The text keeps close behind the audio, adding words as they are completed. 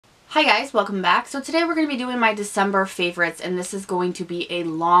Hi guys, welcome back. So today we're going to be doing my December favorites, and this is going to be a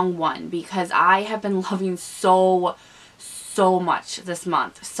long one because I have been loving so much this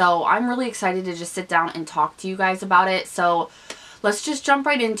month. So I'm really excited to just sit down and talk to you guys about it. So let's just jump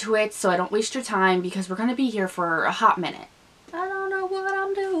right into it so I don't waste your time because we're going to be here for a hot minute. I don't know what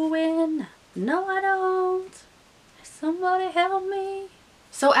I'm doing. No, I don't. Somebody help me.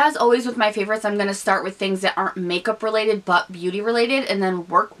 So as always with my favorites, I'm going to start with things that aren't makeup related but beauty related and then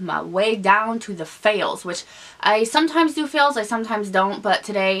work my way down to the fails, which I sometimes do fails, I sometimes don't, but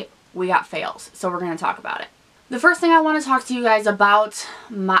today we got fails, so we're going to talk about it. The first thing I want to talk to you guys about,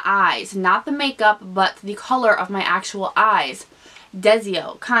 my eyes. Not the makeup, but the color of my actual eyes.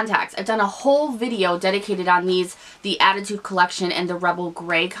 Desio contacts. I've done a whole video dedicated on these, the Attitude Collection and the Rebel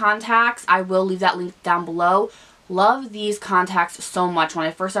Gray contacts. I will leave that link down below. Love these contacts so much. When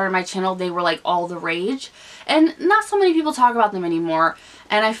I first started my channel, they were like all the rage. And not so many people talk about them anymore.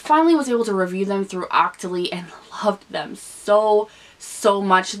 And I finally was able to review them through Octoly and loved them so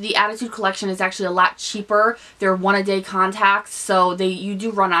much. The Attitude Collection is actually a lot cheaper. They're one-a-day contacts, so you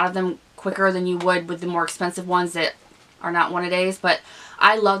do run out of them quicker than you would with the more expensive ones that are not one-a-days. But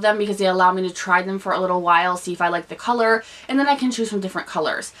I love them because they allow me to try them for a little while, see if I like the color, and then I can choose from different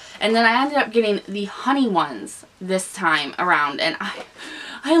colors. And then I ended up getting the honey ones this time around, and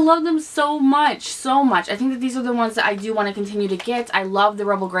I love them so much. I think that these are the ones that I do want to continue to get. I love the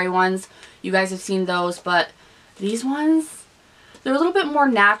Rebel Gray ones. You guys have seen those, but these ones, they're a little bit more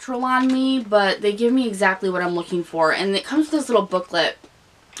natural on me, but they give me exactly what I'm looking for. And it comes with this little booklet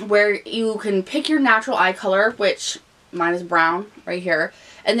where you can pick your natural eye color, which mine is brown right here,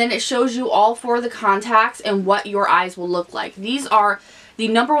 and then it shows you all four of the contacts and what your eyes will look like. These are the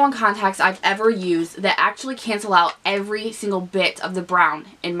 #1 contacts I've ever used that actually cancel out every single bit of the brown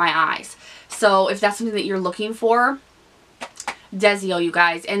in my eyes. So if that's something that you're looking for, Desio, you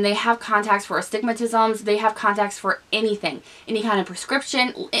guys. And they have contacts for astigmatisms. They have contacts for anything, any kind of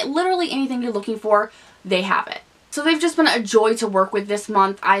prescription, literally anything you're looking for, they have it. So they've just been a joy to work with this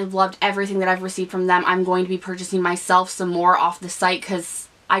month. I've loved everything that I've received from them. I'm going to be purchasing myself some more off the site because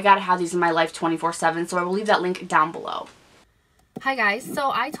I gotta have these in my life 24/7. So I will leave that link down below. Hi guys,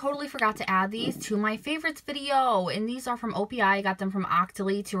 so I totally forgot to add these to my favorites video, and these are from OPI. I got them from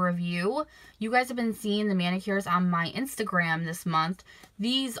Octoly to review. You guys have been seeing the manicures on my Instagram this month.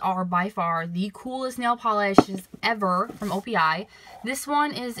 These are by far the coolest nail polishes ever from OPI. This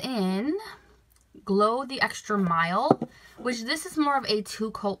one is in Glow the Extra Mile, which this is more of a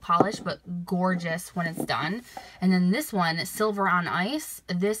 2-coat polish, but gorgeous when it's done. And then this one, Silver on Ice,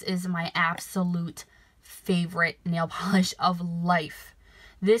 this is my absolute favorite nail polish of life.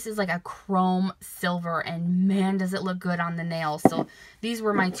 This is like a chrome silver, and man does it look good on the nails. So these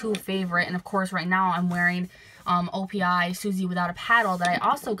were my two favorite, and of course right now I'm wearing OPI Suzi Without a Paddle that I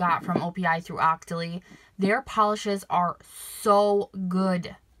also got from OPI through Octoly. Their polishes are so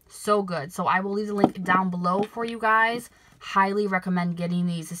good. So good. So I will leave the link down below for you guys. Highly recommend getting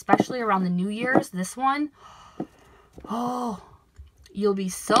these, especially around the New Year's. This one, oh, you'll be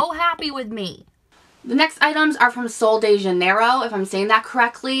so happy with me. The next items are from Sol de Janeiro, if I'm saying that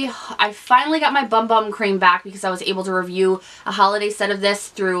correctly. I finally got my Bum Bum cream back because I was able to review a holiday set of this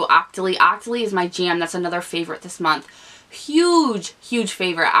through Octoly. Octoly is my jam. That's another favorite this month. Huge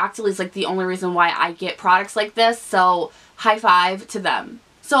favorite. Octoly is like the only reason why I get products like this, so high five to them.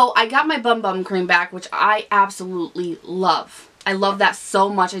 So I got my Bum Bum cream back, which I absolutely love. I love that so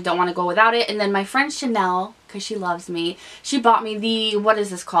much. I don't want to go without it. And then my friend Chanel, because she loves me, she bought me the, what is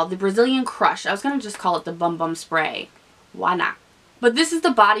this called? The Brazilian Crush. I was going to just call it the Bum Bum Spray. Why not? But this is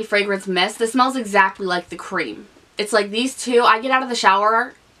the Body Fragrance Mist. This smells exactly like the cream. It's like these two. I get out of the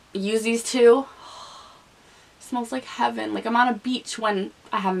shower, use these two. It smells like heaven. Like I'm on a beach when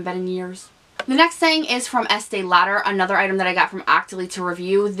I haven't been in years. The next thing is from Estee Lauder, another item that I got from Octoly to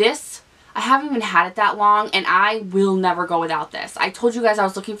review. This, I haven't even had it that long, and I will never go without this. I told you guys I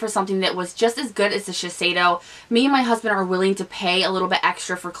was looking for something that was just as good as the Shiseido. Me and my husband are willing to pay a little bit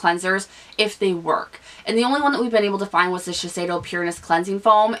extra for cleansers if they work. And the only one that we've been able to find was the Shiseido Pureness Cleansing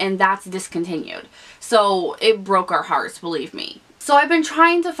Foam, and that's discontinued. So it broke our hearts, believe me. So I've been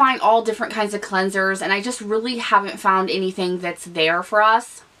trying to find all different kinds of cleansers, and I just really haven't found anything that's there for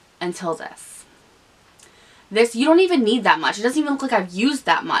us until this. This, you don't even need that much. It doesn't even look like I've used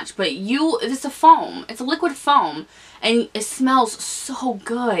that much. But it's a foam. It's a liquid foam. And it smells so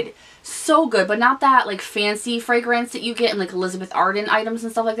good. So good. But not that like fancy fragrance that you get in like Elizabeth Arden items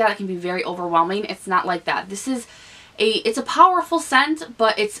and stuff like that. It can be very overwhelming. It's not like that. This is it's a powerful scent,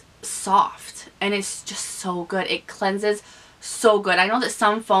 but it's soft. And it's just so good. It cleanses so good. I know that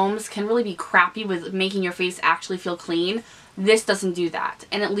some foams can really be crappy with making your face actually feel clean. This doesn't do that.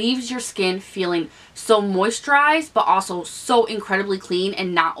 And it leaves your skin feeling so moisturized, but also so incredibly clean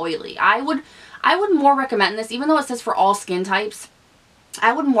and not oily. I would more recommend this, even though it says for all skin types.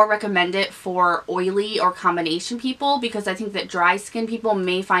 I would more recommend it for oily or combination people, because I think that dry skin people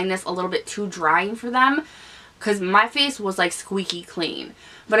may find this a little bit too drying for them, because my face was like squeaky clean.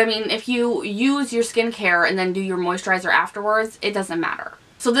 But I mean, if you use your skincare and then do your moisturizer afterwards, it doesn't matter.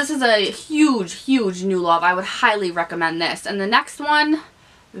 So this is a huge, huge new love. I would highly recommend this. And the next one,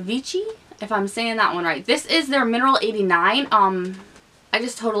 Vichy, if I'm saying that one right. This is their Mineral 89. I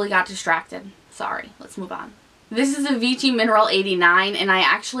just totally got distracted. Sorry, let's move on. This is a Vichy Mineral 89, and I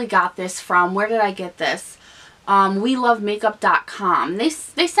actually got this from, where did I get this? WeLoveMakeup.com. They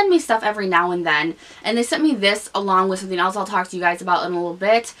send me stuff every now and then, and they sent me this along with something else I'll talk to you guys about in a little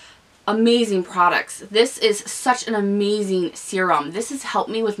bit. Amazing products. This is such an amazing serum. This has helped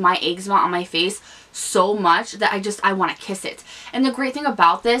me with my eczema on my face so much that I want to kiss it. And the great thing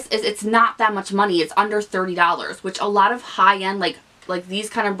about this is it's not that much money. It's under $30, which a lot of high-end, like these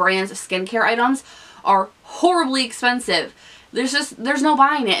kind of brands of skincare items are horribly expensive. There's no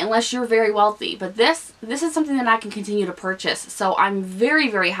buying it unless you're very wealthy. But this is something that I can continue to purchase. So I'm very,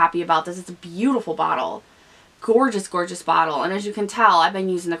 very happy about this. It's a beautiful bottle. Gorgeous, gorgeous bottle. And as you can tell, I've been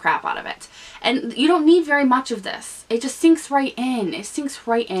using the crap out of it. And you don't need very much of this. It just sinks right in. It sinks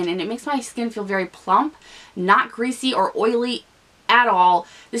right in. And it makes my skin feel very plump, not greasy or oily at all.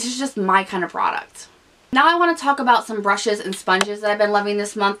 This is just my kind of product. Now I want to talk about some brushes and sponges that I've been loving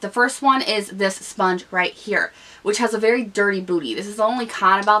this month. The first one is this sponge right here, which has a very dirty booty. This is the only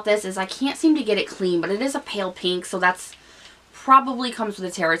con about this, is I can't seem to get it clean, but it is a pale pink, so that's probably comes with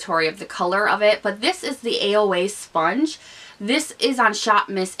the territory of the color of it. But this is the AOA sponge. This is on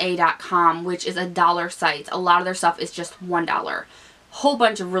shopmissa.com, which is a $1 site. A lot of their stuff is just $1. Whole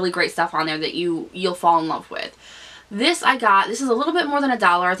bunch of really great stuff on there that you'll fall in love with. This I got, this is a little bit more than $1.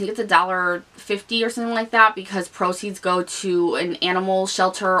 I think it's $1.50 or something like that, because proceeds go to an animal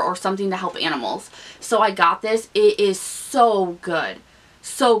shelter or something to help animals. So I got this. It is so good.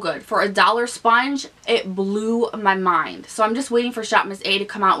 So good. For $1 sponge, it blew my mind. So I'm just waiting for Shop Miss A to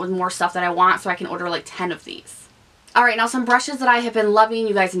come out with more stuff that I want so I can order like 10 of these. Alright, now some brushes that I have been loving.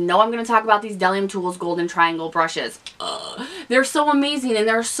 You guys know I'm going to talk about these Darrhlingg Tools Golden Triangle brushes. They're so amazing, and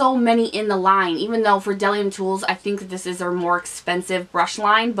there are so many in the line. Even though for Darrhlingg Tools, I think that this is their more expensive brush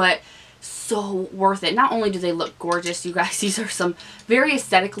line, but so worth it. Not only do they look gorgeous, you guys, these are some very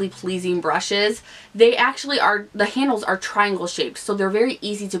aesthetically pleasing brushes. They actually are, the handles are triangle shaped, so they're very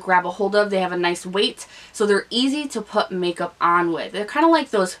easy to grab a hold of. They have a nice weight, so they're easy to put makeup on with. They're kind of like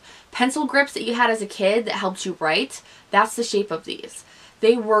those pencil grips that you had as a kid that helped you write. That's the shape of these.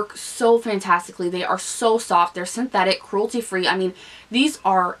 They work so fantastically. They are so soft. They're synthetic, cruelty-free. I mean, these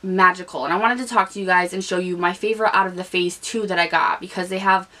are magical. And I wanted to talk to you guys and show you my favorite out of the phase 2 that I got, because they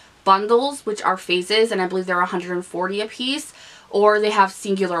have bundles, which are phases, and I believe they're 140 a piece, or they have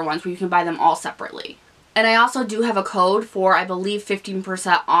singular ones where you can buy them all separately. And I also do have a code for, I believe,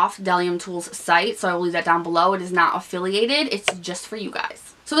 15% off Darrhlingg Tools site, so I will leave that down below. It is not affiliated. It's just for you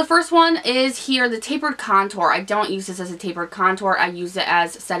guys. So the first one is here, the Tapered Contour. I don't use this as a tapered contour. I use it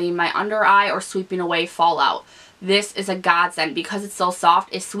as setting my under eye or sweeping away fallout. This is a godsend because it's so soft.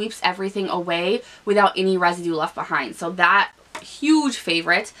 It sweeps everything away without any residue left behind. So that, huge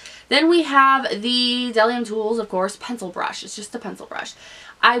favorite. Then we have the Darrhlingg Tools, of course, pencil brush. It's just a pencil brush.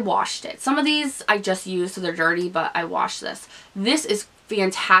 I washed it. Some of these I just used, so they're dirty, but I washed this. This is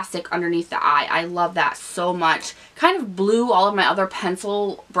fantastic underneath the eye. I love that so much. Kind of blew all of my other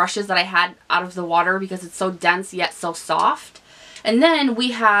pencil brushes that I had out of the water because it's so dense yet so soft. And then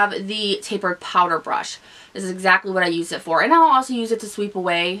we have the tapered powder brush. This is exactly what I use it for. And I'll also use it to sweep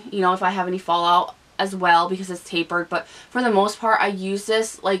away, you know, if I have any fallout as well, because it's tapered. But for the most part, I use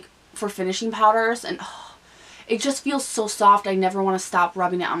this like for finishing powders, and it just feels so soft. I never want to stop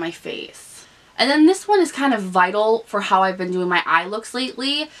rubbing it on my face. And then this one is kind of vital for how I've been doing my eye looks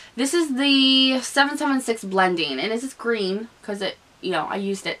lately. This is the 776 blending, and it's green because it, you know, I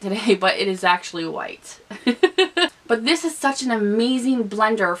used it today, but it is actually white. But this is such an amazing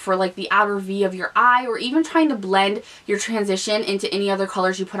blender for like the outer V of your eye, or even trying to blend your transition into any other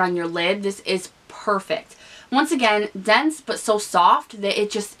colors you put on your lid. This is perfect. Once again, dense but so soft that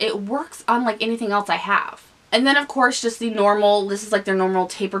it works unlike anything else I have. And then, of course, just the normal, this is like their normal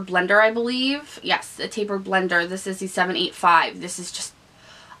tapered blender, I believe. Yes, a tapered blender. This is the 785. This is just,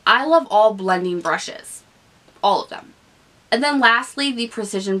 I love all blending brushes. All of them. And then lastly, the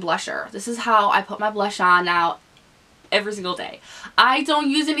Precision Blusher. This is how I put my blush on now every single day. I don't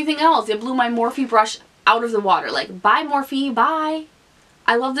use anything else. It blew my Morphe brush out of the water. Like, bye Morphe, bye.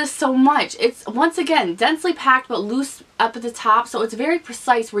 I love this so much. It's, once again, densely packed but loose up at the top, so it's very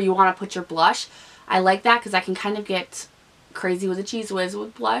precise where you want to put your blush. I like that because I can kind of get crazy with a cheese whiz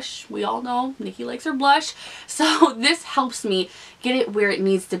with blush. We all know Niki likes her blush. So this helps me get it where it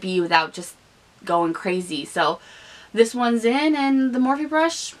needs to be without just going crazy. So this one's in, and the Morphe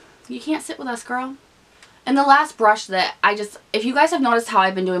brush, you can't sit with us, girl. And the last brush that if you guys have noticed how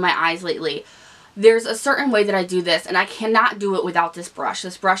I've been doing my eyes lately, there's a certain way that I do this, and I cannot do it without this brush.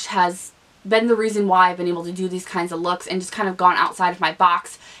 This brush has been the reason why I've been able to do these kinds of looks and just kind of gone outside of my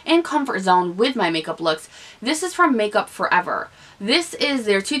box and comfort zone with my makeup looks. This is from Makeup Forever. This is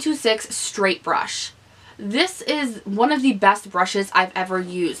their 226 straight brush. This is one of the best brushes I've ever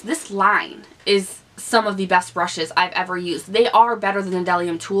used. This line is some of the best brushes I've ever used. They are better than the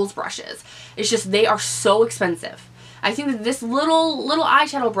Delium Tools brushes. It's just they are so expensive. I think that this little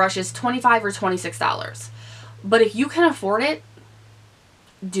eyeshadow brush is $25 or $26. But if you can afford it,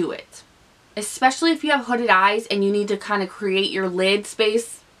 do it. Especially if you have hooded eyes and you need to kind of create your lid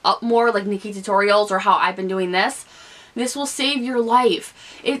space up more, like Niki tutorials or how I've been doing this. This will save your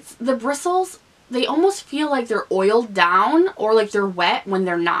life. It's the bristles, they almost feel like they're oiled down or like they're wet when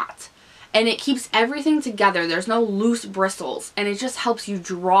they're not. And it keeps everything together. There's no loose bristles, and it just helps you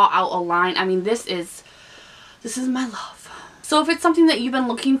draw out a line. I mean, this is my love. So if it's something that you've been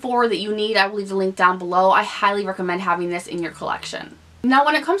looking for, that you need, I will leave the link down below. I highly recommend having this in your collection. Now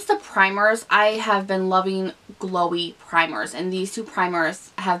when it comes to primers, I have been loving glowy primers, and these two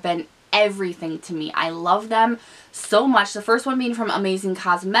primers have been everything to me. I love them so much. The first one being from Amazing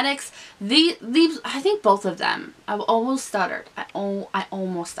Cosmetics. These I think both of them. I almost stuttered. I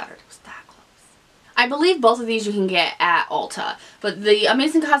almost stuttered. It was that close. I believe both of these you can get at Ulta, but the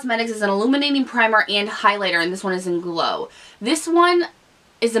Amazing Cosmetics is an illuminating primer and highlighter, and this one is in Glow. This one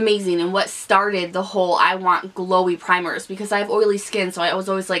is amazing, and what started the whole I want glowy primers, because I have oily skin, so I was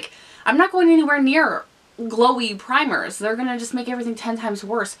always like, I'm not going anywhere near glowy primers. They're gonna just make everything 10 times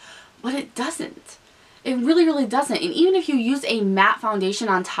worse. But it doesn't. It really, really doesn't. And even if you use a matte foundation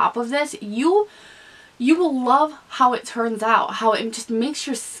on top of this, you will love how it turns out. How it just makes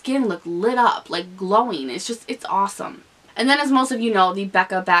your skin look lit up, like glowing. It's awesome. And then, as most of you know, the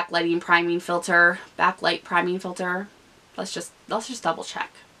Becca Backlight Priming Filter. Let's just double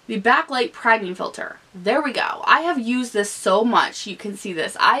check. The Backlight Priming Filter. There we go. I have used this so much. You can see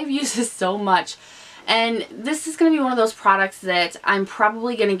this. I've used this so much. And this is going to be one of those products that I'm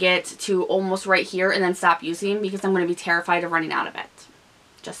probably going to get to almost right here and then stop using, because I'm going to be terrified of running out of it.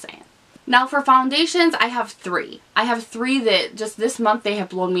 Just saying. Now for foundations, I have three. I have three that just this month they have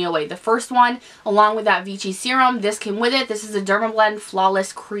blown me away. The first one, along with that Vichy serum, this came with it. This is a Dermablend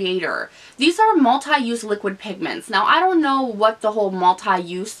Flawless Creator. These are multi-use liquid pigments. Now I don't know what the whole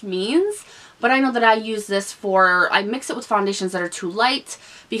multi-use means, but I know that I use this I mix it with foundations that are too light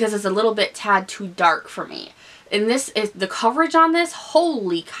because it's a little bit tad too dark for me. And this is, the coverage on this,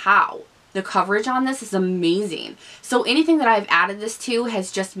 holy cow. The coverage on this is amazing. So anything that I've added this to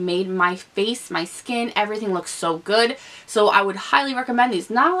has just made my face, my skin, everything look so good. So I would highly recommend these.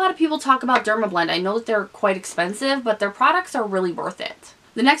 Not a lot of people talk about Dermablend. I know that they're quite expensive, but their products are really worth it.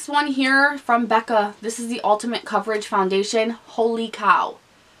 The next one here from Becca, this is the Ultimate Coverage Foundation. Holy cow.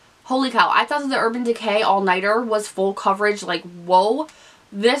 Holy cow. I thought that the Urban Decay All Nighter was full coverage, like whoa.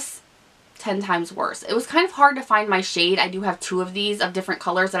 This 10 times worse. It was kind of hard to find my shade. I do have two of these of different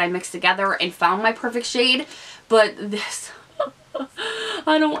colors that I mixed together and found my perfect shade, but this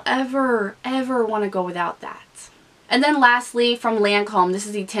I don't ever want to go without that. And then lastly from Lancome, this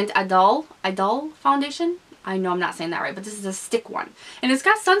is the Tint Idole foundation. I know I'm not saying that right, but this is a stick one, and it's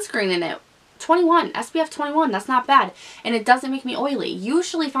got sunscreen in it. 21, SPF 21, that's not bad. And it doesn't make me oily.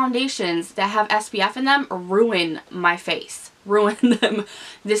 Usually foundations that have SPF in them ruin my face. Ruin them.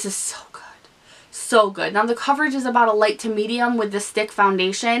 This is so good. So good. Now the coverage is about a light to medium with the stick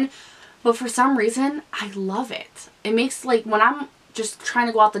foundation, but for some reason, I love it. It makes, like, when I'm just trying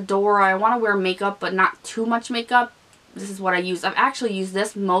to go out the door, or I want to wear makeup but not too much makeup, this is what I use. I've actually used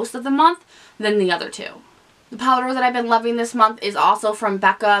this most of the month than the other two. The powder that I've been loving this month is also from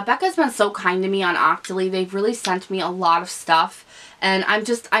Becca. Becca's been so kind to me on Octoly. They've really sent me a lot of stuff, and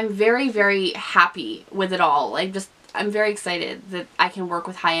I'm very, very happy with it all. I'm very excited that I can work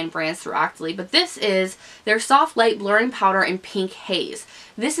with high-end brands through Octoly. But this is their Soft Light Blurring Powder in Pink Haze.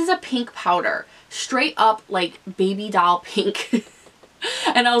 This is a pink powder. Straight up like baby doll pink.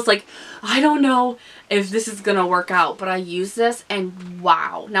 And I was like, I don't know if this is gonna work out, but I use this and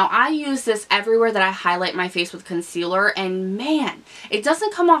wow. Now I use this everywhere that I highlight my face with concealer, and man, it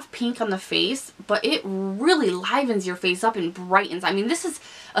doesn't come off pink on the face, but it really livens your face up and brightens. I mean, this is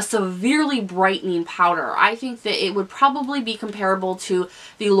a severely brightening powder. I think that it would probably be comparable to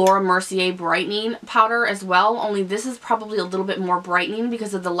the Laura Mercier brightening powder as well, only this is probably a little bit more brightening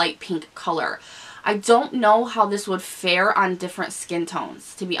because of the light pink color. I don't know how this would fare on different skin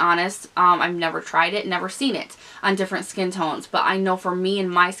tones, to be honest. I've never tried it, never seen it on different skin tones, but I know for me and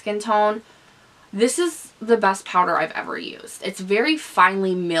my skin tone, this is the best powder I've ever used. It's very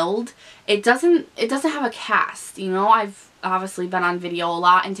finely milled. It doesn't have a cast, you know. I've obviously been on video a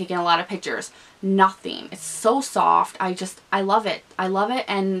lot and taken a lot of pictures. Nothing. It's so soft. I love it. I love it,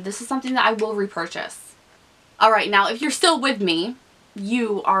 and this is something that I will repurchase. Alright, now if you're still with me,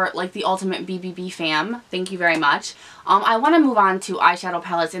 you are like the ultimate BBB fam. Thank you very much. I want to move on to eyeshadow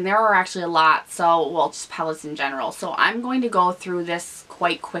palettes, and there are actually a lot, so, well, just palettes in general. So I'm going to go through this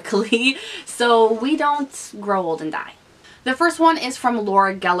quite quickly so we don't grow old and die. The first one is from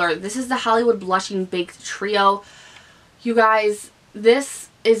Laura Geller. This is the Hollywood Blushing Baked Trio. You guys, this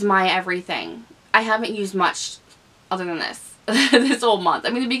is my everything. I haven't used much other than this this whole month.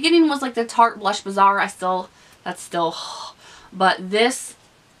 I mean, the beginning was like the Tarte Blush Bazaar. But this,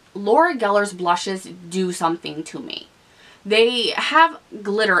 Laura Geller's blushes do something to me. They have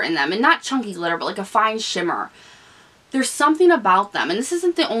glitter in them, and not chunky glitter, but like a fine shimmer. There's something about them, and this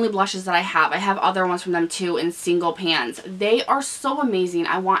isn't the only blushes that I have. I have other ones from them too in single pans. They are so amazing.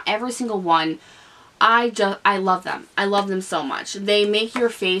 I want every single one. I love them. I love them so much. They make your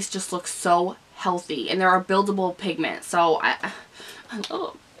face just look so healthy, and they're a buildable pigment, so I love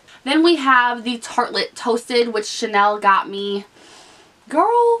them. Then we have the Tartelette Toasted, which Chanel got me.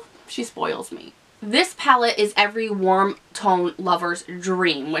 Girl, she spoils me. This palette is every warm tone lover's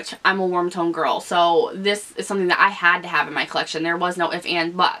dream, which I'm a warm tone girl, so this is something that I had to have in my collection. There was no ifs,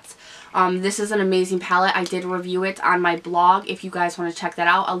 and buts. This is an amazing palette. I did review it on my blog. If you guys want to check that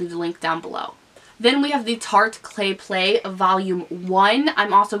out, I'll leave the link down below. Then we have the Tarte Clay Play Volume 1.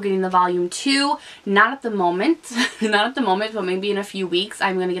 I'm also getting the Volume 2. Not at the moment. Not at the moment, but maybe in a few weeks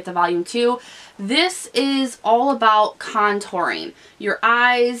I'm going to get the Volume 2. This is all about contouring. Your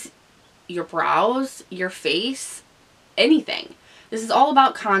eyes, your brows, your face, anything. This is all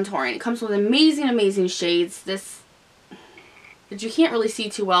about contouring. It comes with amazing, amazing shades. This that you can't really see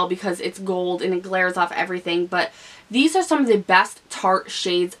too well because it's gold and it glares off everything, but these are some of the best Tarte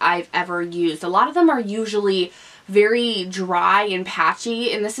shades I've ever used. A lot of them are usually very dry and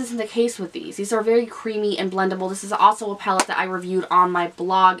patchy, and this isn't the case with these. These are very creamy and blendable. This is also a palette that I reviewed on my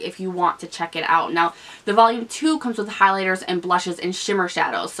blog if you want to check it out. Now, the Volume 2 comes with highlighters and blushes and shimmer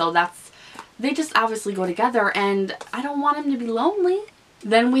shadows, so they just obviously go together, and I don't want them to be lonely.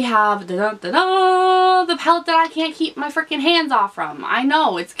 Then we have the palette that I can't keep my freaking hands off from. I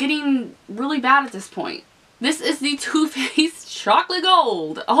know, it's getting really bad at this point. This is the Too Faced Chocolate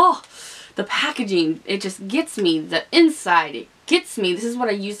Gold. Oh, the packaging, it just gets me. The inside, it gets me. This is what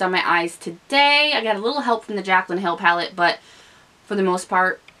I used on my eyes today. I got a little help from the Jaclyn Hill palette, but for the most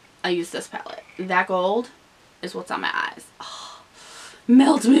part, I used this palette. That gold is what's on my eyes. Oh,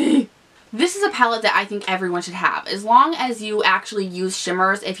 melt me. This is a palette that I think everyone should have. As long as you actually use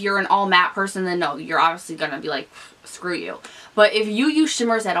shimmers. If you're an all matte person, then no, you're obviously going to be like, screw you. But if you use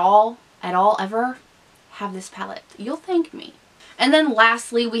shimmers at all, ever, have this palette. You'll thank me. And then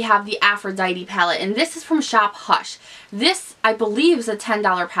lastly, we have the Aphrodite palette, and this is from Shop Hush. This, I believe, is a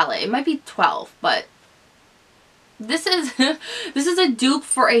 $10 palette. It might be $12, but this is this is a dupe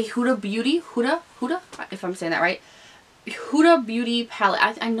for a Huda Beauty, Huda, if I'm saying that right. Huda Beauty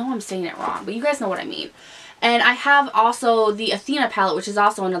palette. I know I'm saying it wrong, but you guys know what I mean. And I have also the Athena palette, which is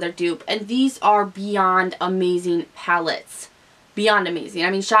also another dupe, and these are beyond amazing palettes. Beyond amazing.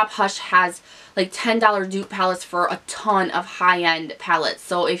 I mean, Shop Hush has like $10 dupe palettes for a ton of high-end palettes.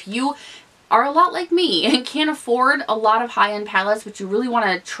 So if you are a lot like me and can't afford a lot of high-end palettes, but you really want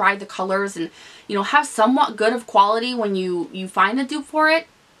to try the colors and, you know, have somewhat good of quality when you find a dupe for it,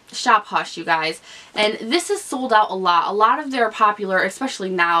 Shop Hush, you guys. And this is sold out a lot. A lot of their popular, especially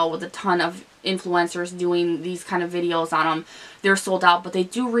now with a ton of influencers doing these kind of videos on them, they're sold out, but they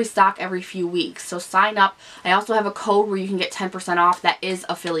do restock every few weeks. So sign up. I also have a code where you can get 10% off that is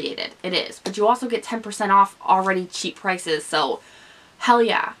affiliated. It is. But you also get 10% off already cheap prices. So hell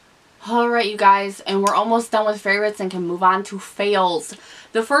yeah. Alright, you guys, and we're almost done with favorites and can move on to fails.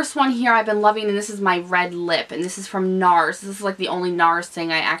 The first one here I've been loving, and this is my red lip, and this is from NARS. This is like the only NARS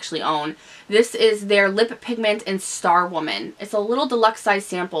thing I actually own. This is their lip pigment in Star Woman. It's a little deluxe size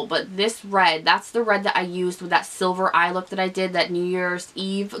sample, but this red, that's the red that I used with that silver eye look that I did, that New Year's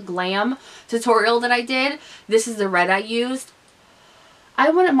Eve Glam tutorial that I did. This is the red I used.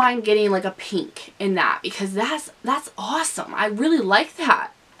 I wouldn't mind getting like a pink in that, because that's awesome. I really like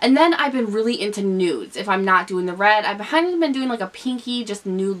that. And then I've been really into nudes. If I'm not doing the red, I've kind of been doing like a pinky, just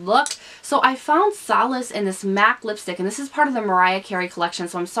nude look. So I found solace in this MAC lipstick, and this is part of the Mariah Carey collection,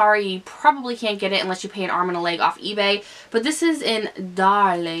 so I'm sorry you probably can't get it unless you pay an arm and a leg off eBay. But this is in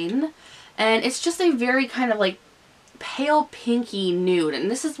Darrhlingg, and it's just a very kind of like pale pinky nude, and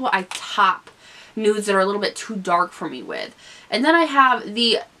this is what I top nudes that are a little bit too dark for me with. And then I have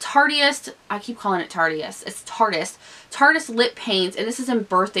the Tarteist, I keep calling it Tarteist, it's Tarteist lip paint, and this is in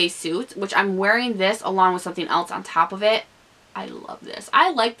Birthday Suit, which I'm wearing this along with something else on top of it. I love this.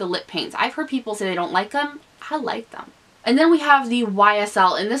 I like the lip paints. I've heard people say they don't like them. I like them. And then we have the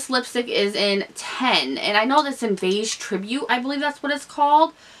YSL, and this lipstick is in 10, and I know that's in Beige Tribute, I believe that's what it's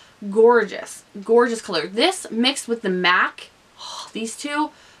called. Gorgeous. Gorgeous color. This mixed with the MAC, these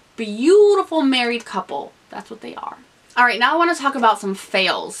two, beautiful married couple. That's what they are. Alright, now I want to talk about some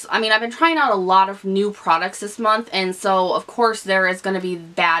fails. I mean, I've been trying out a lot of new products this month, and so, of course, there is going to be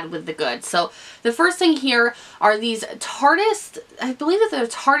bad with the good. So, the first thing here are these Tarteist, I believe that they're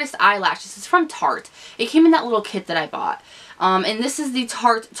Tarteist eyelashes. It's from Tarte. It came in that little kit that I bought. And this is the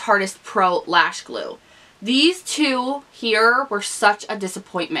Tarte Tarteist Pro Lash Glue. These two here were such a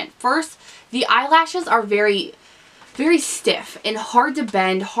disappointment. First, the eyelashes are very stiff and hard to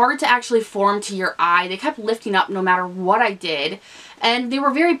bend, hard to actually form to your eye. They kept lifting up no matter what I did, and they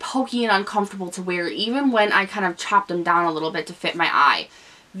were very pokey and uncomfortable to wear even when I kind of chopped them down a little bit to fit my eye.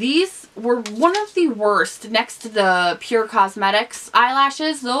 These were one of the worst next to the Pure Cosmetics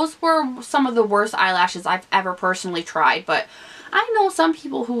eyelashes. Those were some of the worst eyelashes I've ever personally tried, but I know some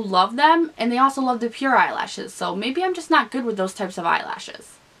people who love them, and they also love the Pure eyelashes, so maybe I'm just not good with those types of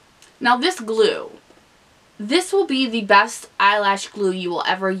eyelashes. Now this glue. This will be the best eyelash glue you will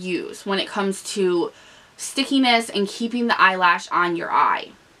ever use when it comes to stickiness and keeping the eyelash on your eye.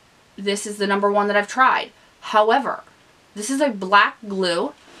 This is the #1 that I've tried. However, this is a black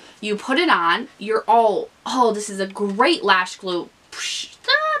glue. You put it on, you're all, oh, this is a great lash glue.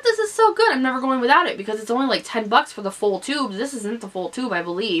 This is so good. I'm never going without it because it's only like 10 bucks for the full tube. This isn't the full tube, I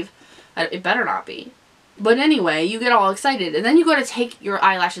believe. It better not be. But anyway, you get all excited, and then you go to take your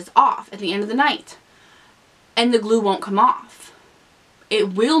eyelashes off at the end of the night. And the glue won't come off.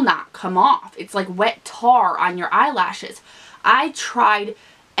 It will not come off. It's like wet tar on your eyelashes. I tried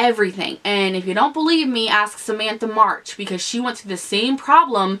everything, and if you don't believe me, ask Samantha March, because she went through the same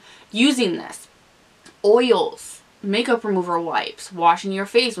problem using this. Oils, makeup remover wipes, washing your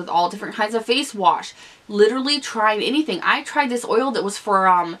face with all different kinds of face wash, literally trying anything. I tried this oil that was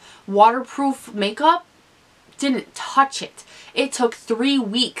for waterproof makeup, didn't touch it. It took 3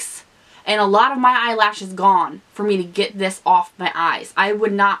 weeks. And a lot of my eyelashes gone for me to get this off my eyes. I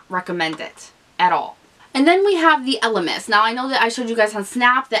would not recommend it at all. And then we have the Elemis. Now I know that I showed you guys on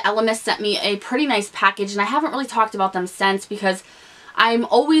Snap that Elemis sent me a pretty nice package, and I haven't really talked about them since because I'm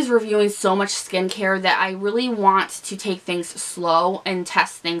always reviewing so much skincare that I really want to take things slow and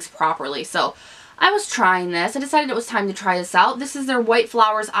test things properly. So I was trying this. I decided it was time to try this out. This is their White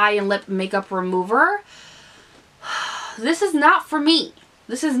Flowers Eye and Lip Makeup Remover. This is not for me.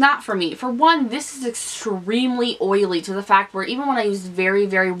 This is not for me. For one, this is extremely oily to the fact where even when I used very,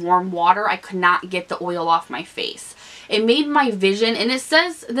 very warm water, I could not get the oil off my face. It made my vision, and it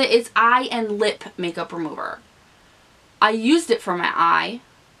says that it's eye and lip makeup remover. I used it for my eye,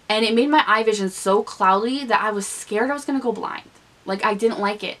 and it made my eye vision so cloudy that I was scared I was going to go blind. Like, I didn't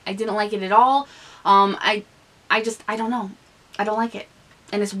like it. I didn't like it at all. I don't know. I don't like it.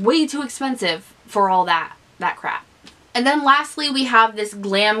 And it's way too expensive for all that crap. And then lastly, we have this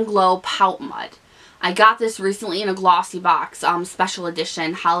Glam Glow Pout Mud. I got this recently in a glossy box, special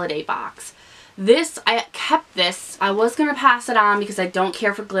edition holiday box. This, I kept this. I was going to pass it on because I don't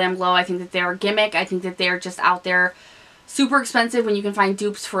care for Glam Glow. I think that they're a gimmick. I think that they're just out there super expensive when you can find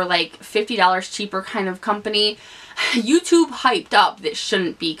dupes for like $50 cheaper kind of company. YouTube hyped up this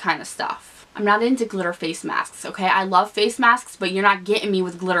shouldn't be kind of stuff. I'm not into glitter face masks, okay? I love face masks, but you're not getting me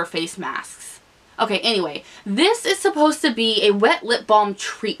with glitter face masks. Okay, anyway, this is supposed to be a wet lip balm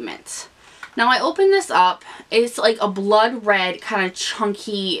treatment. Now, I opened this up. It's like a blood red kind of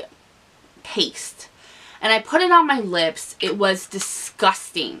chunky paste. And I put it on my lips. It was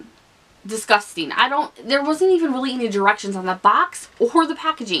disgusting. disgusting. There wasn't even really any directions on the box or the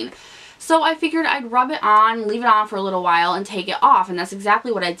packaging. So I figured I'd rub it on, leave it on for a little while, and take it off. And that's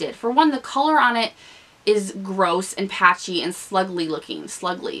exactly what I did. For one, the color on it is gross and patchy and slugly looking.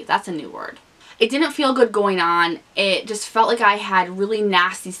 Slugly, that's a new word. It didn't feel good going on. It just felt like I had really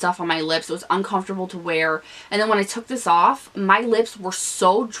nasty stuff on my lips. It was uncomfortable to wear. And then when I took this off, my lips were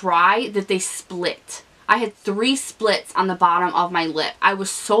so dry that they split. I had 3 splits on the bottom of my lip. I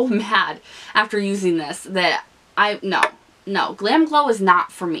was so mad after using this that no, Glam Glow is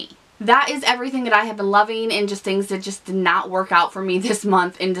not for me. That is everything that I have been loving, and just things that just did not work out for me this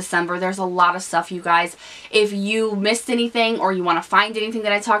month in December. There's a lot of stuff, you guys. If you missed anything or you want to find anything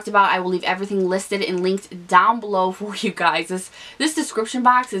that I talked about, I will leave everything listed and linked down below for you guys. This description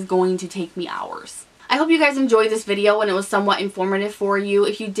box is going to take me hours. I hope you guys enjoyed this video and it was somewhat informative for you.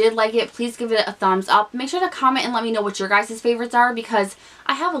 If you did like it, please give it a thumbs up. Make sure to comment and let me know what your guys' favorites are, because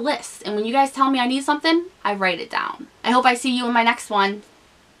I have a list. And when you guys tell me I need something, I write it down. I hope I see you in my next one.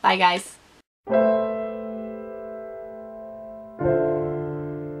 Bye, guys.